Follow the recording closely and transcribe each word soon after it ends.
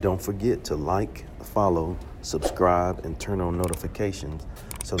Don't forget to like, follow, subscribe, and turn on notifications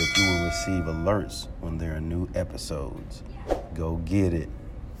so that you will receive alerts when there are new episodes. Go get it.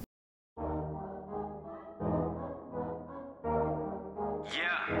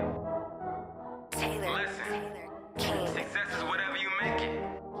 Yeah. Listen, success is whatever you make it.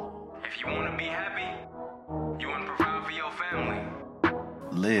 If you want to be happy, you want to provide for your family.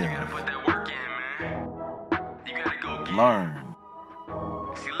 Live. You gotta put that work in, man. You gotta go get Learn. it.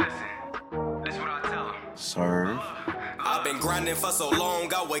 See, listen, this is what I tell them. Serve. I've been grinding for so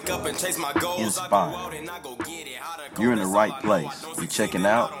long, I wake up and chase my goals. Inspire. I go out and I go get it. How to go, You're in the that's right all I know. I place. don't You're succeed checking if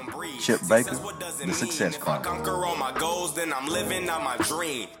I out don't breathe. Chip Success, Baker, what does it the mean? Success If I Chronicles. conquer all my goals, then I'm living out my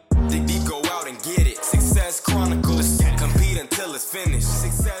dream. Dig deep, go out and get it. Success Chronicles. Compete until it's finished.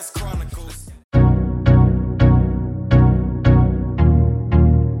 Success Chronicles.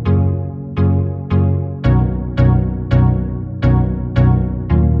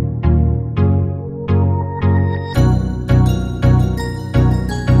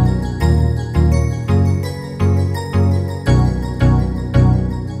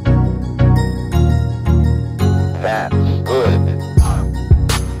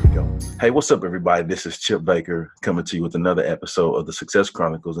 Hey, what's up, everybody? This is Chip Baker coming to you with another episode of the Success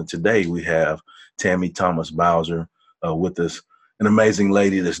Chronicles. And today we have Tammy Thomas Bowser with us, an amazing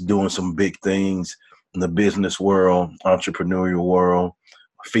lady that's doing some big things in the business world, entrepreneurial world,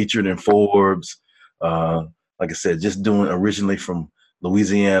 featured in Forbes. Like I said, just doing originally from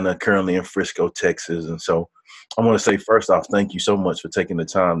Louisiana, currently in Frisco, Texas. And so I want to say, first off, thank you so much for taking the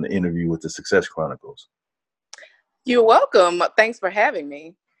time to interview with the Success Chronicles. You're welcome. Thanks for having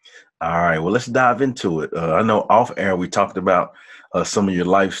me. All right, well, let's dive into it. I know off air we talked about some of your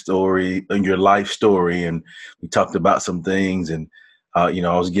life story, and we talked about some things, and I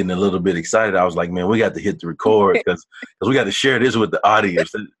was getting a little bit excited. I was like, man, we got to hit the record because we got to share this with the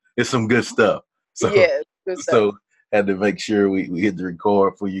audience. It's some good stuff. So, Yes, good stuff. so had to make sure we hit the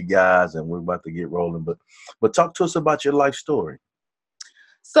record for you guys, and we're about to get rolling. But talk to us about your life story.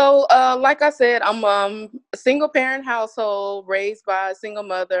 So, like I said, I'm a single parent household raised by a single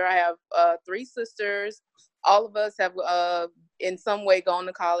mother. I have three sisters. All of us have in some way gone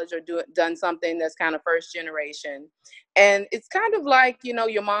to college or done something that's kind of first generation. And it's kind of like,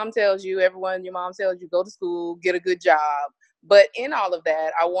 your mom tells you, your mom tells you, go to school, get a good job. But in all of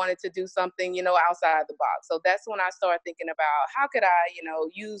that, I wanted to do something, outside the box. So that's when I started thinking about how could I,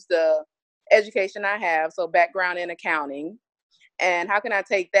 use the education I have, so background in accounting, and how can I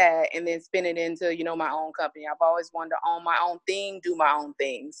take that and then spin it into, my own company? I've always wanted to own my own thing, do my own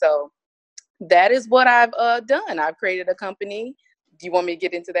thing. So that is what I've done. I've created a company. Do you want me to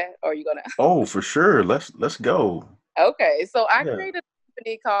get into that, or are you gonna? Oh, for sure. Let's go. Okay, so I Yeah. created a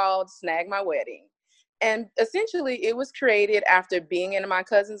company called Snag My Wedding. And essentially, it was created after being in my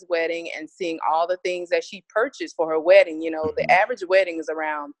cousin's wedding and seeing all the things that she purchased for her wedding. The Mhm. average wedding is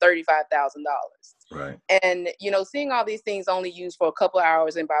around $35,000. Right. And, seeing all these things only used for a couple of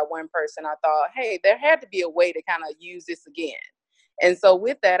hours and by one person, I thought, hey, there had to be a way to kind of use this again. And so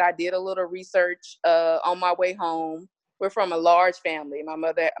with that, I did a little research on my way home. We're from a large family.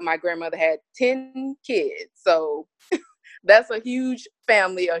 My grandmother had 10 kids. So that's a huge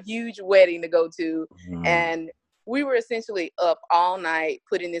family, a huge wedding to go to. Mhm. And we were essentially up all night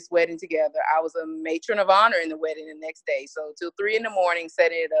putting this wedding together. I was a matron of honor in the wedding the next day. So till 3 a.m,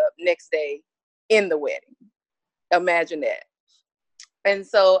 setting it up next day in the wedding. Imagine that. And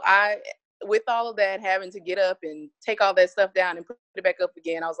so with all of that, having to get up and take all that stuff down and put it back up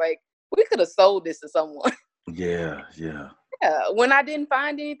again, I was like, we could have sold this to someone. Yeah, yeah. Yeah. When I didn't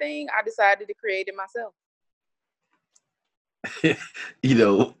find anything, I decided to create it myself.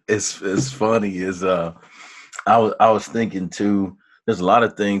 It's funny is I was thinking too, there's a lot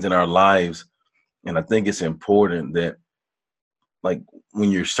of things in our lives, and I think it's important that, like,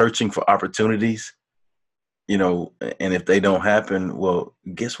 when you're searching for opportunities, and if they don't happen, well,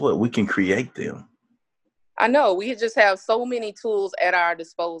 guess what? We can create them. I know we just have so many tools at our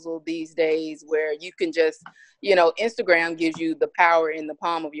disposal these days where you can just, Instagram gives you the power in the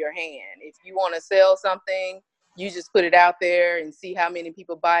palm of your hand. If you want to sell something, you just put it out there and see how many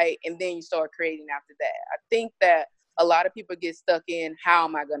people buy it, and then you start creating after that. I think that a lot of people get stuck in, how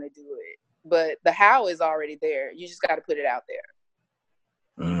am I going to do it? But the how is already there. You just got to put it out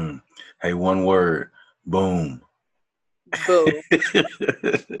there. Hey, one word, boom. Boom.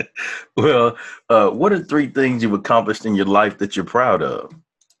 Well, what are three things you've accomplished in your life that you're proud of?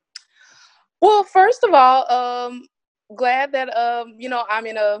 Well, first of all, glad that I'm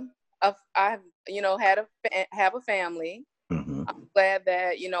in I have a family. Hmm. I'm glad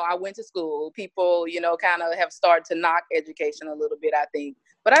that I went to school. People kind of have started to knock education a little bit, I think,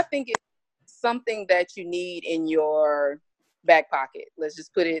 But I think it's something that you need in your back pocket. Let's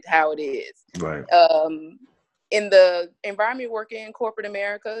just put it how it is. Right. In the environment working in corporate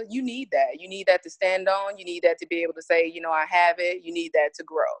America, you need that. You need that to stand on. You need that to be able to say, I have it. You need that to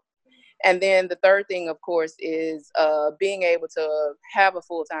grow. And then the third thing, of course, is being able to have a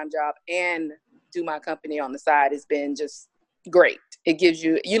full-time job and do my company on the side has been just great. It gives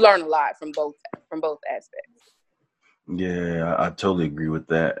you learn a lot from both aspects. Yeah, I totally agree with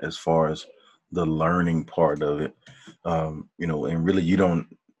that as far as the learning part of it. And really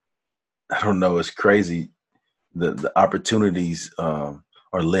I don't know, it's crazy. The opportunities are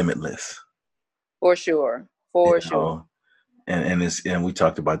limitless. For sure. Sure. And we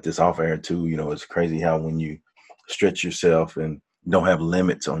talked about this off air too. It's crazy how when you stretch yourself and don't have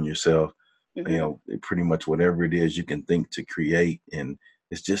limits on yourself, pretty much whatever it is you can think to create, and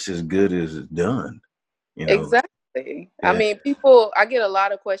it's just as good as it's done. Exactly. Yeah. I mean, I get a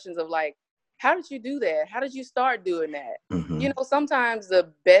lot of questions of like, how did you do that? How did you start doing that? Mm-hmm. Sometimes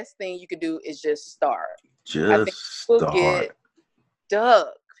the best thing you could do is just start. Start.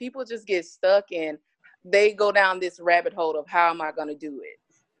 People just get stuck and they go down this rabbit hole of how am I going to do it?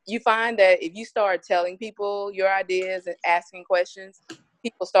 You find that if you start telling people your ideas and asking questions,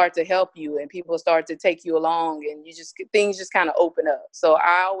 people start to help you and people start to take you along, and things just kind of open up. So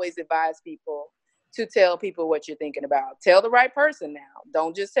I always advise people to tell people what you're thinking about. Tell the right person now.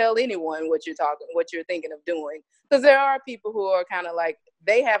 Don't just tell anyone what you're thinking of doing, because there are people who are kind of like,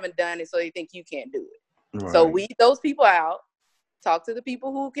 they haven't done it, so they think you can't do it. Right. So weed those people out. Talk to the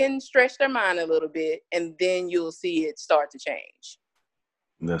people who can stretch their mind a little bit, and then you'll see it start to change.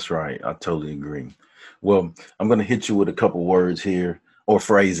 That's right. I totally agree. Well, I'm going to hit you with a couple words here or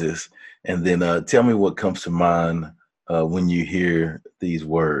phrases, and then tell me what comes to mind when you hear these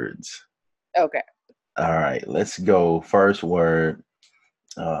words. Okay. All right. Let's go. First word.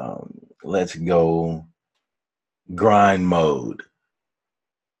 Let's go. Grind mode.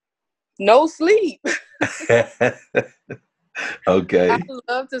 No sleep. Okay. I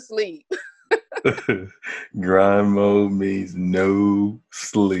love to sleep. Grind mode means no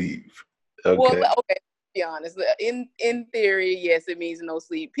sleep. Okay. Well, okay, to be honest. In theory, yes, it means no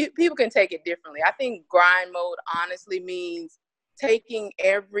sleep. People can take it differently. I think grind mode honestly means taking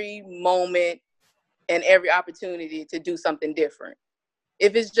every moment and every opportunity to do something different.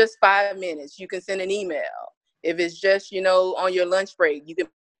 If it's just 5 minutes, you can send an email. If it's just, on your lunch break, you can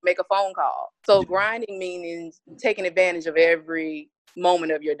make a phone call. So grinding means taking advantage of every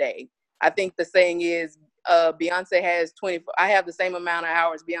moment of your day. I think the saying is, Beyonce has 24. I have the same amount of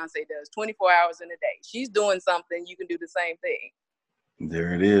hours Beyonce does, 24 hours in a day. She's doing something. You can do the same thing.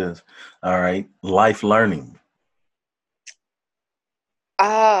 There it is. All right. Life learning.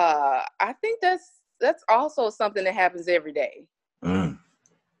 I think that's also something that happens every day.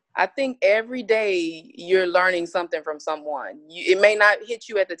 I think every day you're learning something from someone. It may not hit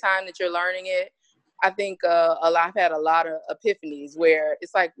you at the time that you're learning it. I think I've had a lot of epiphanies where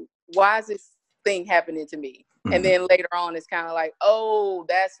it's like, why is this thing happening to me? Mm-hmm. And then later on, it's kind of like, oh,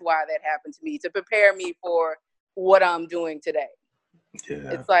 that's why that happened to me, to prepare me for what I'm doing today.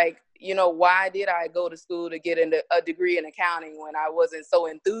 Yeah. It's like, why did I go to school to get a degree in accounting when I wasn't so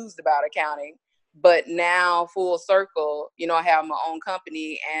enthused about accounting? But now, full circle, I have my own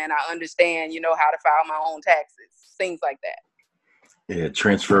company and I understand, how to file my own taxes, things like that. Yeah,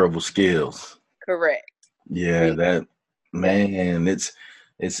 transferable skills. Correct. Yeah, that, man, it's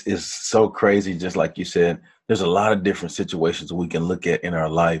so crazy. Just like you said, there's a lot of different situations we can look at in our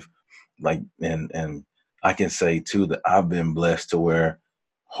life. Like, and I can say too that I've been blessed to where a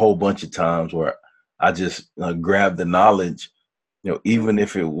whole bunch of times where I just grabbed the knowledge, even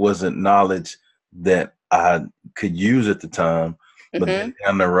if it wasn't knowledge that I could use at the time, but then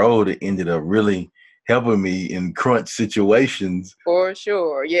down the road, it ended up really helping me in crunch situations. For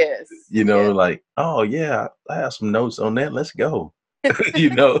sure. Yes. Like, oh yeah, I have some notes on that. Let's go.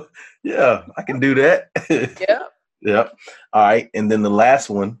 Yeah, I can do that. Yep. Yep. All right. And then the last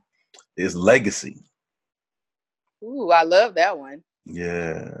one is legacy. Ooh, I love that one.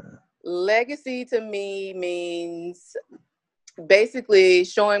 Yeah. Legacy to me means basically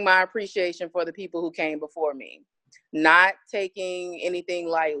showing my appreciation for the people who came before me, not taking anything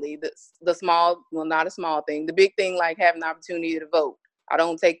lightly. The small, well, not a small thing, the big thing, like having the opportunity to vote. I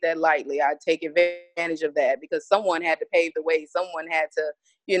don't take that lightly. I take advantage of that because someone had to pave the way. Someone had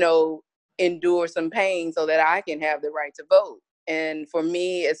to, endure some pain so that I can have the right to vote. And for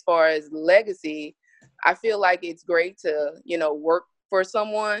me, as far as legacy, I feel like it's great to, work for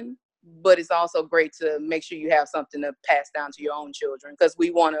someone, but it's also great to make sure you have something to pass down to your own children, because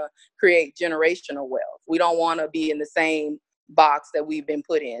we want to create generational wealth. We don't want to be in the same box that we've been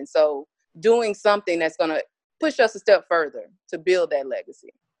put in. So doing something that's going to push us a step further to build that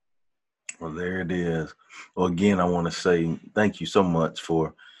legacy. Well, there it is. Well, again, I want to say thank you so much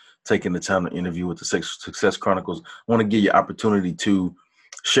for taking the time to interview with the Success Chronicles. I want to give you opportunity to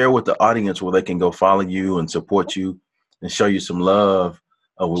share with the audience where they can go follow you and support you and show you some love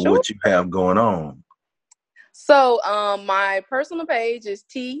with what you have going on. So my personal page is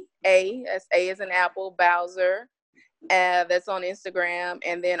TA, that's A as in Apple, Bowser. That's on Instagram.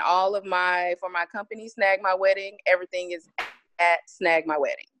 And then all of for my company, Snag My Wedding, everything is at Snag My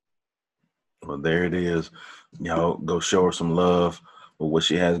Wedding. Well, there it is. Y'all go show her some love with what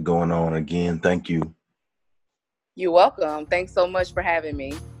she has going on. Again, thank you. You're welcome. Thanks so much for having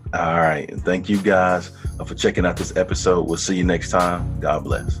me. All right. And thank you guys for checking out this episode. We'll see you next time. God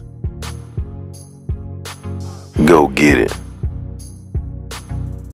bless. Go get it.